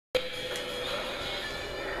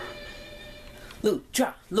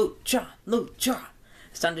Lucha, Lucha, Lucha.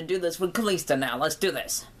 It's time to do this with Kalisto now. Let's do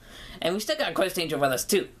this. And we still got Chris Danger with us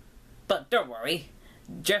too. But don't worry.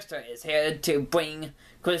 Jester is here to bring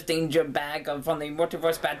Chris Danger back from the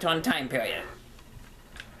Multiverse Baton time period.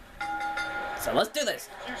 So let's do this.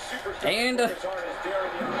 And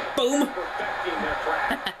boom.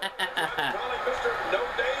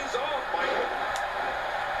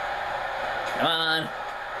 Come on.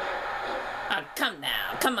 Oh, come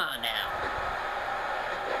now. Come on now.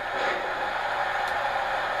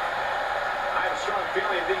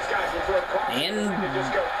 And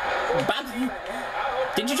bop.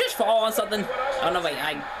 Did you just fall on something? Oh no, wait,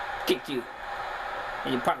 I kicked you.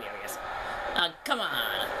 You probably, I guess. Come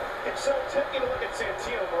on. So taking a look at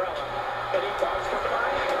Santino Marella, any thoughts from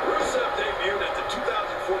mine? Rusev debuted at the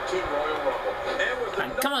 2014 Royal Rumble and was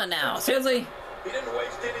the come on now, seriously? He didn't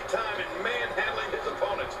waste any time in manhandling his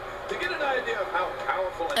opponents. To get an idea of how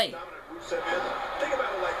powerful and dominant Rusev is, think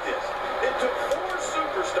about it like this. It took 4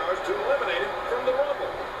 superstars to eliminate him from the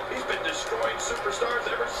Rumble. He's been destroying superstars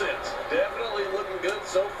ever since. Definitely looking good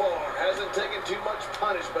so far. Hasn't taken too much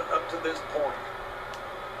punishment up to this point.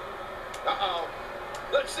 Uh-oh.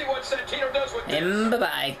 Let's see what Santino does with this. And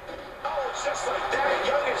bye-bye. Oh, it's just like that.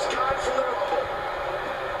 Youngest guy from the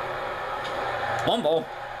Rumble. Rumble?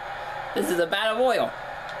 This is a battle royal.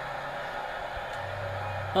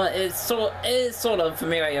 Well, it's sort of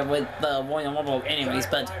familiar with the Royal Rumble anyways,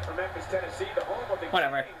 but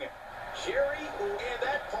whatever. Jerry and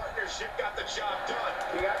that partnership got the job done.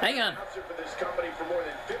 Hang on. For this company for more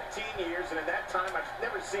than 15 years, and in that time, I've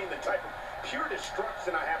never seen the type of pure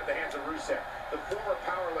destruction I have at the hands of Rusev. The former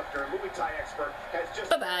powerlifter and Muay Thai expert has just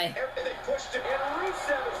bye-bye. They pushed him, and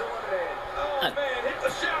Rusev is eliminated. Oh man, hit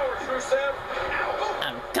the showers, Rusev.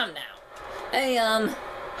 Ow. Come now. Hey, Wow,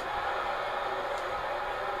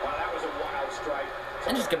 that was a wild strike.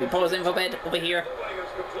 I'm just gonna be posing for a bit over here. Like it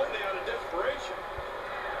was completely out of desperation.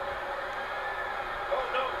 Oh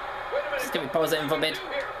no! Wait a minute. Just gonna be posing for a bit. He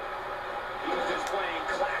was just playing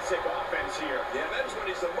classic offense here. Yeah, that's when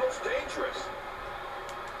he's the most dangerous.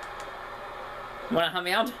 Wanna help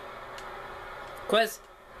me out? Quiz?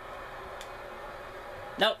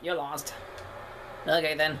 Nope, you're lost.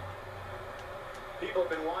 Okay then. People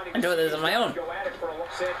have been wanting I do this on my own. Go at it for a long.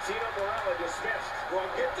 Santino Marella dismissed. Well,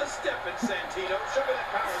 get to stepping, Santino. Show me that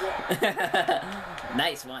power walk.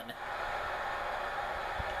 Nice one.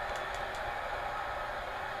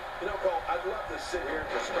 You know, Cole, I'd love to sit here and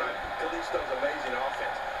describe Kalisto's amazing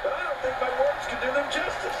offense, but I don't think my words can do them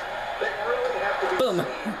justice. They really have to be Boom. seen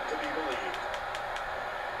to be believed.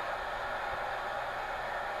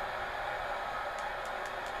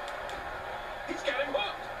 He's got him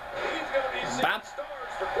hooked. He's going to be seeing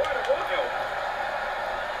stars for quite a while.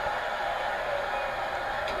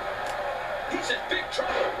 He's in big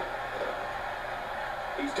trouble.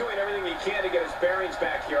 He's doing everything he can to get his bearings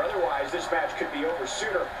back here. Otherwise, this match could be over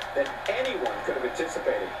sooner than anyone could have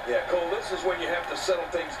anticipated. Yeah, Cole, this is when you have to settle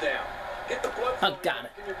things down. Get the blood flowing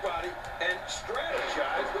in your body and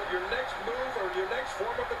strategize what your next move or your next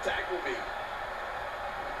form of attack will be.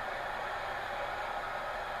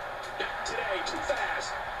 Not today, too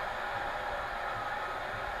fast.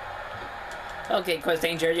 Okay, Chris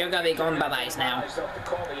Danger, you're gonna be going bye-byes now.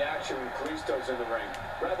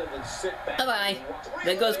 Bye-bye.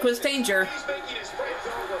 There goes Chris Danger.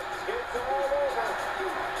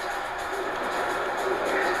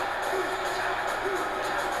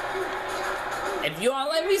 If you all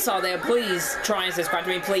like me saw there, please try and subscribe to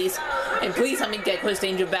me, please. And please help me get Chris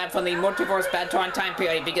Danger back from the Multiverse Baton time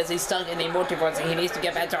period, because he's stuck in the multiverse and he needs to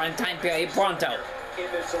get back on time period pronto. In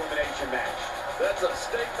this elimination match. That's a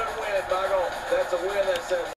statement win, Buggle. That's a win that says